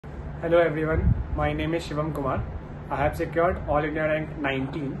Hello everyone, my name is Shivam Kumar. I have secured All India Rank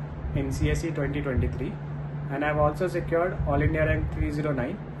 19 in CSE 2023 and I have also secured All India Rank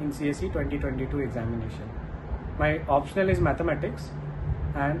 309 in CSE 2022 examination. My optional is mathematics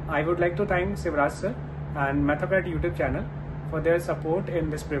and I would like to thank Sivraj sir and Mathocrat YouTube channel for their support in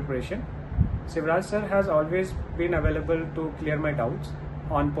this preparation. Sivraj sir has always been available to clear my doubts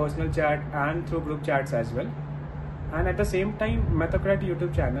on personal chat and through group chats as well. And at the same time, Mathocrat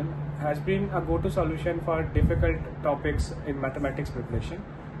YouTube channel has been a go-to solution for difficult topics in mathematics preparation.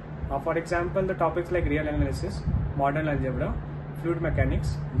 For example, the topics like real analysis, modern algebra, fluid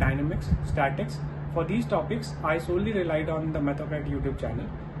mechanics, dynamics, statics. For these topics, I solely relied on the Mathocrat YouTube channel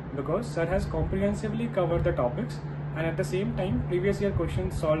because sir has comprehensively covered the topics, and at the same time, previous year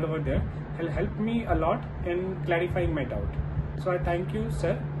questions solved over there will help me a lot in clarifying my doubt. So I thank you,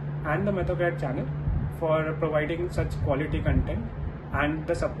 sir, and the Mathocrat channel for providing such quality content and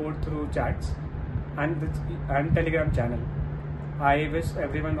the support through chats and Telegram channel. I wish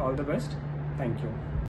everyone all the best. Thank you.